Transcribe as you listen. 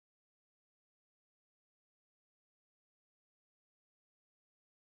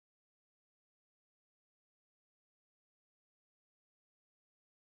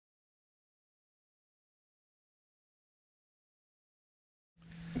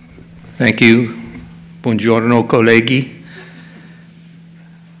Thank you. Buongiorno, colleghi.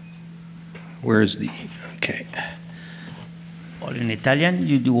 Where is the, okay. All in Italian?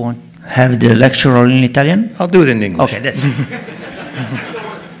 You do want have the lecture all in Italian? I'll do it in English. Okay, that's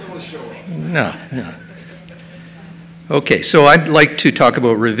No. Okay, so I'd like to talk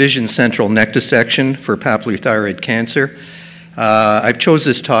about revision central neck dissection for papillary thyroid cancer. I've chose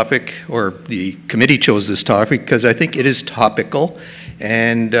this topic, or the committee chose this topic, because I think it is topical,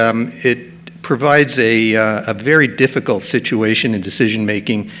 and it provides a very difficult situation in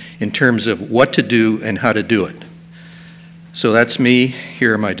decision-making in terms of what to do and how to do it. So that's me.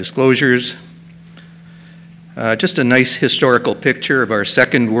 Here are my disclosures. Just a nice historical picture of our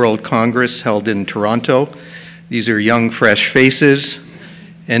Second World Congress held in Toronto. These are young, fresh faces,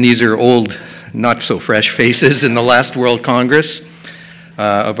 and these are old, not so fresh faces in the last World Congress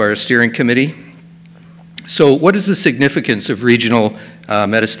of our steering committee. So what is the significance of regional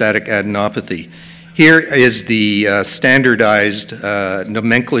metastatic adenopathy? Here is the standardized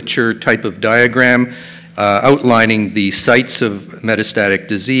nomenclature type of diagram outlining the sites of metastatic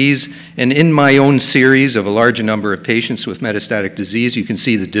disease. And in my own series of a large number of patients with metastatic disease, you can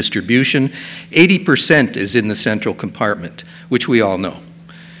see the distribution. 80% is in the central compartment, which we all know.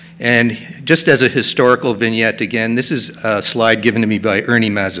 And just as a historical vignette, again, this is a slide given to me by Ernie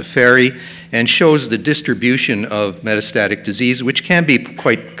Mazzaferri and shows the distribution of metastatic disease, which can be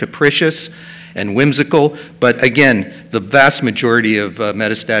quite capricious and whimsical, but again, the vast majority of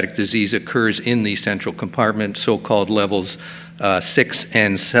metastatic disease occurs in the central compartment, so-called levels 6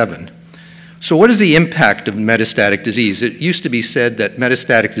 and 7. So what is the impact of metastatic disease? It used to be said that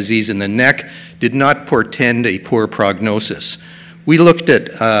metastatic disease in the neck did not portend a poor prognosis. We looked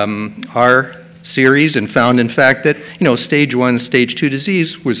at our series and found, in fact, that stage 1, stage 2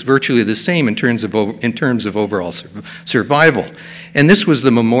 disease was virtually the same in terms of overall survival. And this was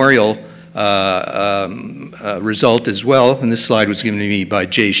the memorial result as well, and this slide was given to me by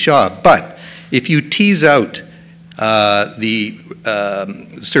Jay Shaw. But if you tease out the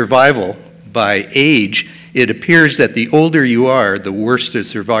survival by age, it appears that the older you are, the worse the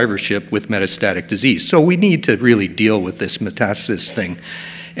survivorship with metastatic disease. So we need to really deal with this metastasis thing.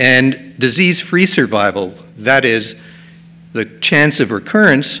 And disease-free survival, that is, the chance of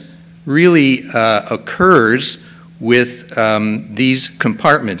recurrence, really occurs with these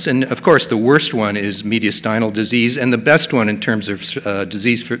compartments. And of course, the worst one is mediastinal disease, and the best one in terms of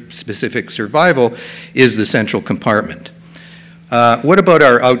disease-specific survival is the central compartment. What about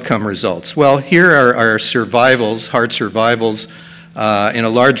our outcome results? Well, here are our survivals, hard survivals, in a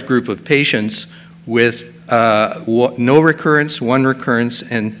large group of patients with no recurrence, 1 recurrence,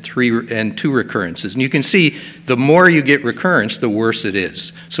 and 2 recurrences. And you can see the more you get recurrence, the worse it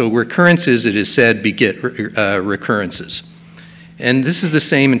is. So recurrences, it is said, beget recurrences. And this is the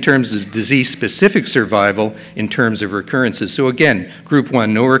same in terms of disease-specific survival in terms of recurrences. So again, group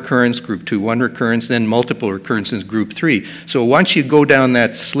 1, no recurrence, group 2, 1 recurrence, then multiple recurrences, group 3. So once you go down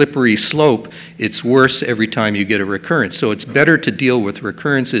that slippery slope, it's worse every time you get a recurrence. So it's better to deal with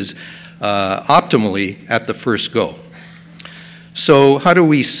recurrences optimally at the first go. So how do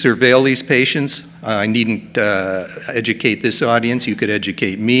we surveil these patients? I needn't educate this audience. You could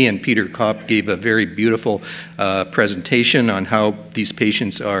educate me, and Peter Kopp gave a very beautiful presentation on how these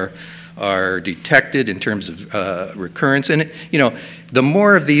patients are detected in terms of recurrence. And the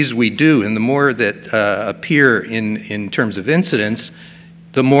more of these we do and the more that appear in terms of incidence,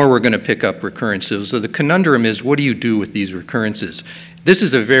 the more we're going to pick up recurrences. So the conundrum is, what do you do with these recurrences? This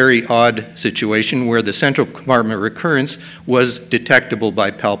is a very odd situation where the central compartment recurrence was detectable by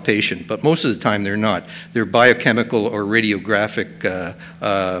palpation, but most of the time they're not. They're biochemical or radiographic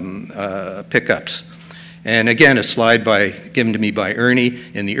pickups. And again, a slide given to me by Ernie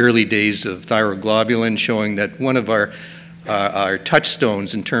in the early days of thyroglobulin, showing that one of our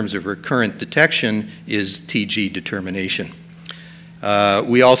touchstones in terms of recurrent detection is TG determination.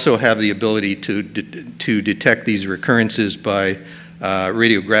 We also have the ability to detect these recurrences by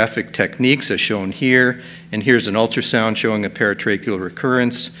radiographic techniques as shown here, and here's an ultrasound showing a paratracheal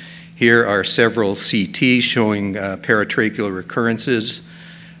recurrence. Here are several CTs showing paratracheal recurrences,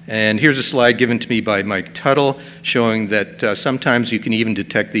 and here's a slide given to me by Mike Tuttle showing that sometimes you can even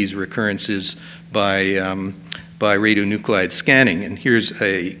detect these recurrences by radionuclide scanning. And here's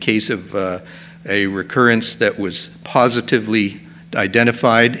a case of a recurrence that was positively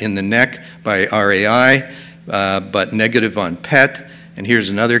identified in the neck by RAI, but negative on PET. And here's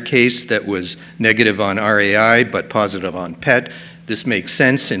another case that was negative on RAI but positive on PET. This makes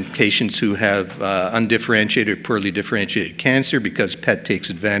sense in patients who have undifferentiated or poorly differentiated cancer because PET takes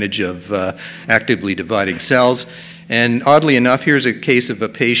advantage of actively dividing cells. And oddly enough, here's a case of a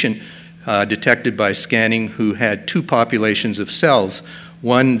patient detected by scanning who had two populations of cells,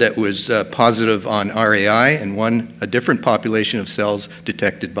 one that was positive on RAI and a different population of cells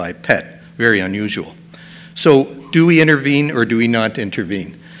detected by PET. Very unusual. So do we intervene or do we not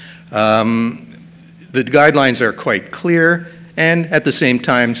intervene? The guidelines are quite clear and at the same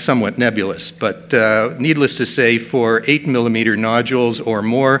time somewhat nebulous, but needless to say, for 8 millimeter nodules or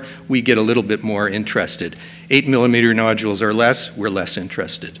more, we get a little bit more interested. 8 millimeter nodules or less, we're less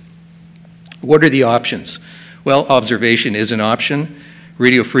interested. What are the options? Well, observation is an option.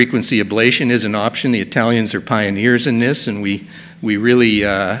 Radiofrequency ablation is an option. The Italians are pioneers in this, and we really,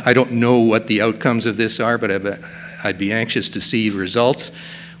 I don't know what the outcomes of this are, but I'd be anxious to see results.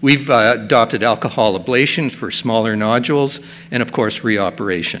 We've adopted alcohol ablation for smaller nodules, and of course,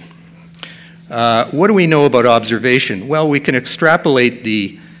 reoperation. What do we know about observation? Well, we can extrapolate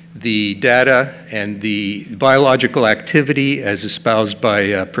the data and the biological activity as espoused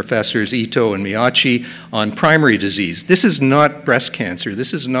by Professors Ito and Miyachi on primary disease. This is not breast cancer.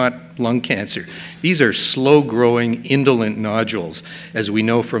 This is not lung cancer. These are slow-growing, indolent nodules, as we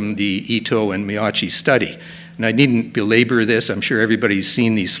know from the Ito and Miyachi study. And I needn't belabor this. I'm sure everybody's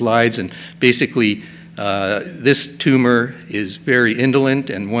seen these slides. And basically, this tumor is very indolent,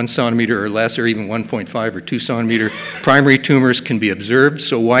 and 1 centimeter or less, or even 1.5 or 2 centimeter primary tumors can be observed.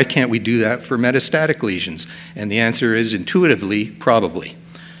 So why can't we do that for metastatic lesions? And the answer is intuitively, probably.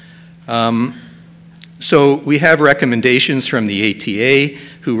 So we have recommendations from the ATA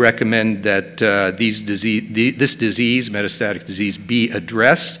who recommend that this disease, metastatic disease, be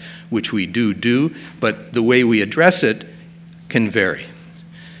addressed, which we do, but the way we address it can vary.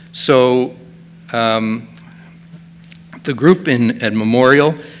 So the group at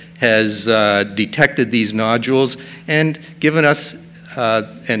Memorial has detected these nodules and given us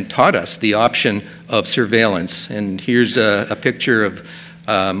and taught us the option of surveillance. And here's a picture of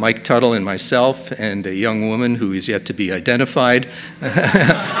Mike Tuttle and myself and a young woman who is yet to be identified.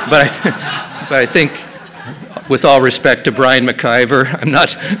 but I think, with all respect to Brian McIver, I'm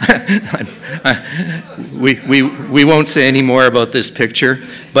not, we won't say any more about this picture,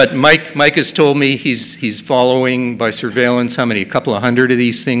 but Mike has told me he's following by surveillance a couple of hundred of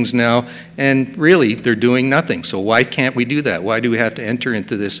these things now, and really they're doing nothing. So why can't we do that? Why do we have to enter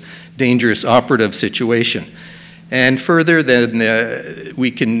into this dangerous operative situation? And further, then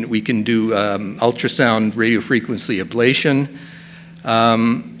we can do ultrasound radiofrequency ablation.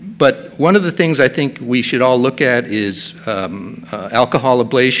 But one of the things I think we should all look at is alcohol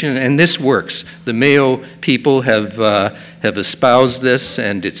ablation, and this works. The Mayo people have espoused this,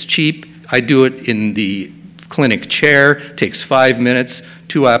 and it's cheap. I do it in the clinic chair. It takes 5 minutes,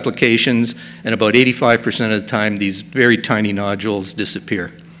 2 applications, and about 85% of the time, these very tiny nodules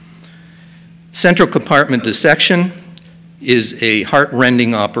disappear. Central compartment dissection is a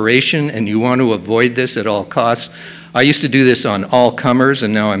heart-rending operation, and you want to avoid this at all costs. I used to do this on all comers,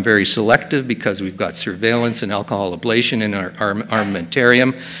 and now I'm very selective because we've got surveillance and alcohol ablation in our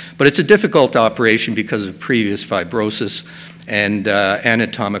armamentarium. But it's a difficult operation because of previous fibrosis and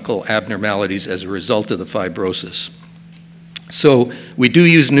anatomical abnormalities as a result of the fibrosis. So we do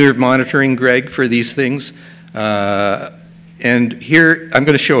use nerve monitoring, Greg, for these things. And here, I'm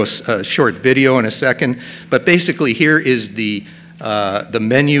going to show a short video in a second, but basically here is the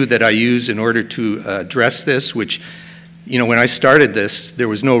menu that I use in order to address this, which, you know, when I started this, there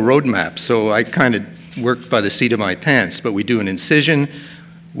was no roadmap, so I kind of worked by the seat of my pants. But we do an incision,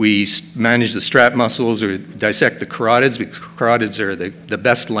 we manage the strap muscles or dissect the carotids, because carotids are the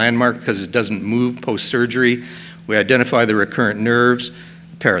best landmark because it doesn't move post-surgery. We identify the recurrent nerves,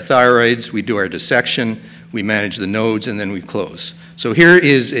 parathyroids, we do our dissection, we manage the nodes, and then we close. So here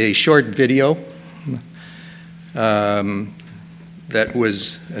is a short video that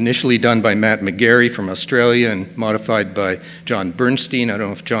was initially done by Matt McGarry from Australia and modified by John Bernstein. I don't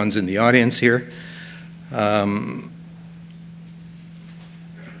know if John's in the audience here.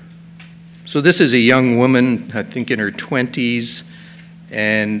 So this is a young woman, I think in her 20s,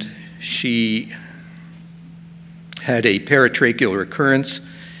 and she had a paratracheal recurrence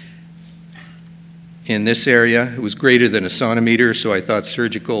in this area. It was greater than 1 centimeter, so I thought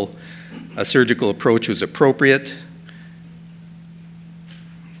a surgical approach was appropriate.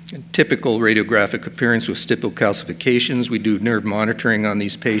 A typical radiographic appearance with stipple calcifications. We do nerve monitoring on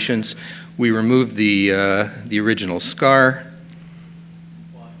these patients. We remove the original scar.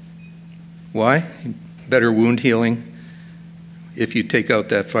 Why? Better wound healing if you take out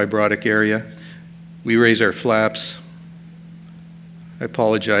that fibrotic area. We raise our flaps. I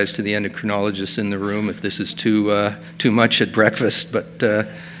apologize to the endocrinologists in the room if this is too much at breakfast, but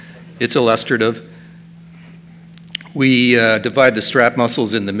it's illustrative. We divide the strap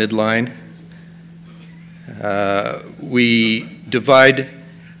muscles in the midline. We divide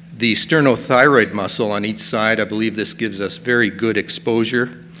the sternothyroid muscle on each side. I believe this gives us very good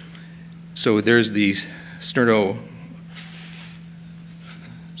exposure. So there's the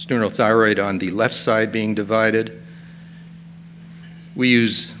sternothyroid on the left side being divided. We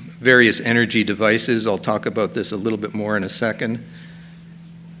use various energy devices. I'll talk about this a little bit more in a second.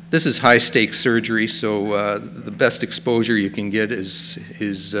 This is high-stakes surgery, so the best exposure you can get is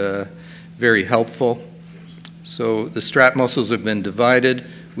very helpful. So the strap muscles have been divided.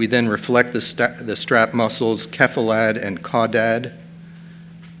 We then reflect the strap muscles, cephalad and caudad,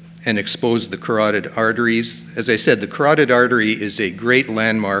 and expose the carotid arteries. As I said, the carotid artery is a great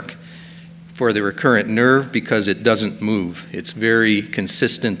landmark for the recurrent nerve because it doesn't move. It's very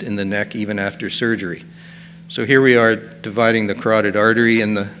consistent in the neck even after surgery. So here we are dividing the carotid artery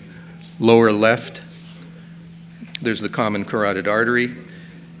in the lower left. There's the common carotid artery.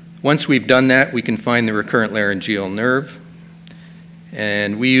 Once we've done that, we can find the recurrent laryngeal nerve.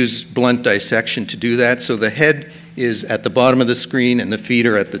 And we use blunt dissection to do that. So the head is at the bottom of the screen and the feet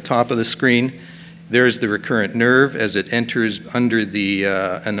are at the top of the screen. There's the recurrent nerve as it enters under the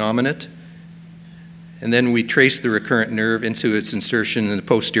innominate. And then we trace the recurrent nerve into its insertion in the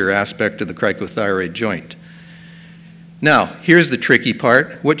posterior aspect of the cricothyroid joint. Now, here's the tricky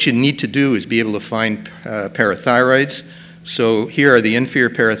part. What you need to do is be able to find parathyroids. So here are the inferior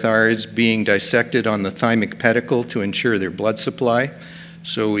parathyroids being dissected on the thymic pedicle to ensure their blood supply.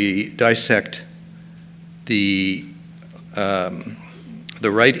 So we dissect the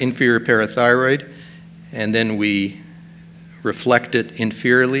right inferior parathyroid, and then we reflect it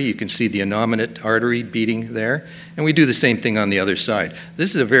inferiorly. You can see the innominate artery beating there. And we do the same thing on the other side.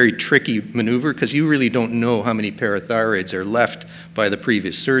 This is a very tricky maneuver because you really don't know how many parathyroids are left by the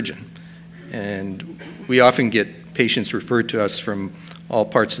previous surgeon. And we often get patients referred to us from all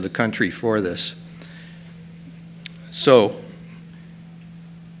parts of the country for this. So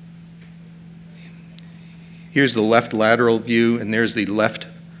here's the left lateral view, and there's the left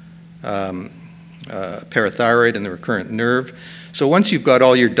parathyroid and the recurrent nerve. So once you've got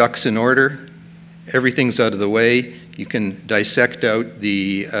all your ducks in order, everything's out of the way, you can dissect out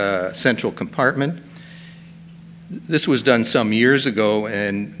the central compartment. This was done some years ago,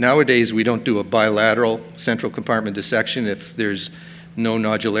 and nowadays we don't do a bilateral central compartment dissection if there's no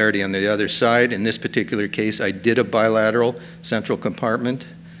nodularity on the other side. In this particular case, I did a bilateral central compartment.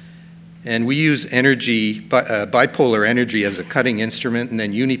 And we use energy, bipolar energy as a cutting instrument, and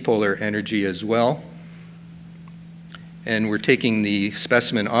then unipolar energy as well. And we're taking the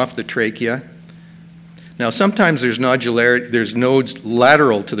specimen off the trachea. Now, sometimes there's nodularity, there's nodes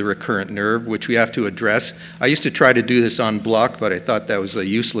lateral to the recurrent nerve, which we have to address. I used to try to do this en bloc, but I thought that was a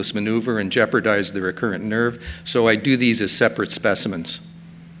useless maneuver and jeopardized the recurrent nerve. So I do these as separate specimens.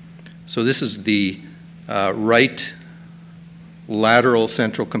 So this is the right lateral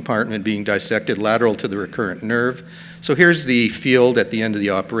central compartment being dissected, lateral to the recurrent nerve. So here's the field at the end of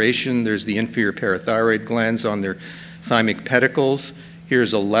the operation. There's the inferior parathyroid glands on their thymic pedicles.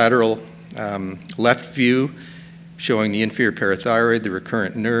 Here's a lateral left view showing the inferior parathyroid, the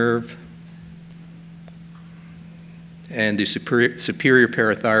recurrent nerve, and the superior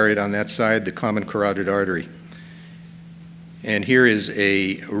parathyroid on that side, the common carotid artery. And here is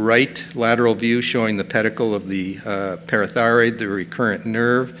a right lateral view showing the pedicle of the parathyroid, the recurrent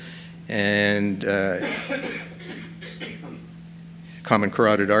nerve, and common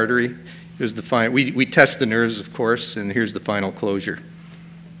carotid artery. Here's the we test the nerves, of course, and here's the final closure.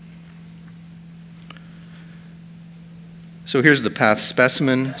 So here's the path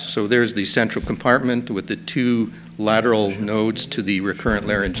specimen. So there's the central compartment with the two lateral nodes to the recurrent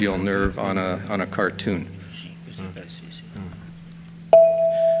laryngeal nerve on a cartoon.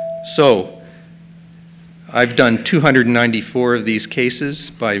 So I've done 294 of these cases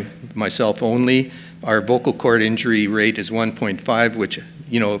by myself only. Our vocal cord injury rate is 1.5, which,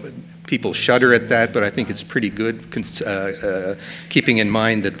 you know, people shudder at that, but I think it's pretty good, keeping in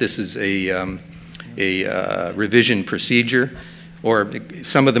mind that this is a revision procedure, or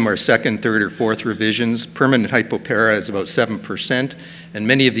some of them are second, third, or fourth revisions. Permanent hypopara is about 7%, and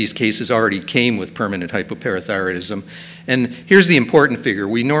many of these cases already came with permanent hypoparathyroidism. And here's the important figure.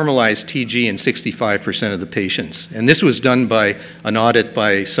 We normalized TG in 65% of the patients, and this was done by an audit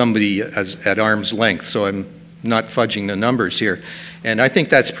by somebody at arm's length, so I'm not fudging the numbers here. And I think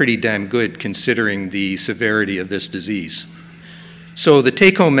that's pretty damn good considering the severity of this disease. So the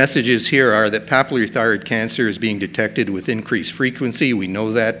take-home messages here are that papillary thyroid cancer is being detected with increased frequency. We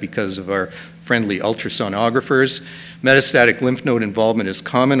know that because of our friendly ultrasonographers. Metastatic lymph node involvement is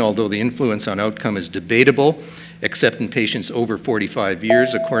common, although the influence on outcome is debatable. except in patients over 45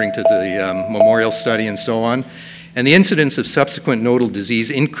 years, according to the Memorial study and so on. And the incidence of subsequent nodal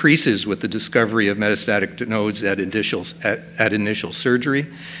disease increases with the discovery of metastatic nodes at initial surgery.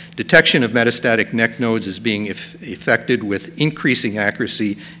 Detection of metastatic neck nodes is being effected with increasing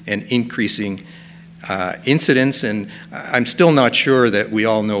accuracy and increasing incidence, and I'm still not sure that we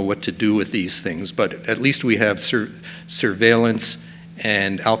all know what to do with these things, but at least we have surveillance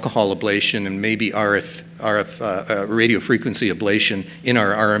and alcohol ablation and maybe RF radiofrequency ablation in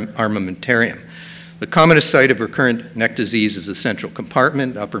our armamentarium. The commonest site of recurrent neck disease is the central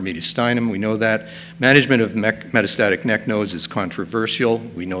compartment, upper mediastinum, we know that. Management of metastatic neck nodes is controversial,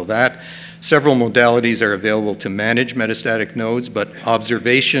 we know that. Several modalities are available to manage metastatic nodes, but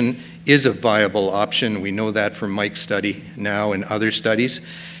observation is a viable option. We know that from Mike's study now and other studies.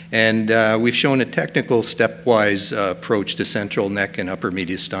 And we've shown a technical stepwise approach to central neck and upper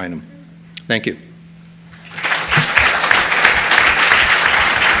mediastinum. Thank you.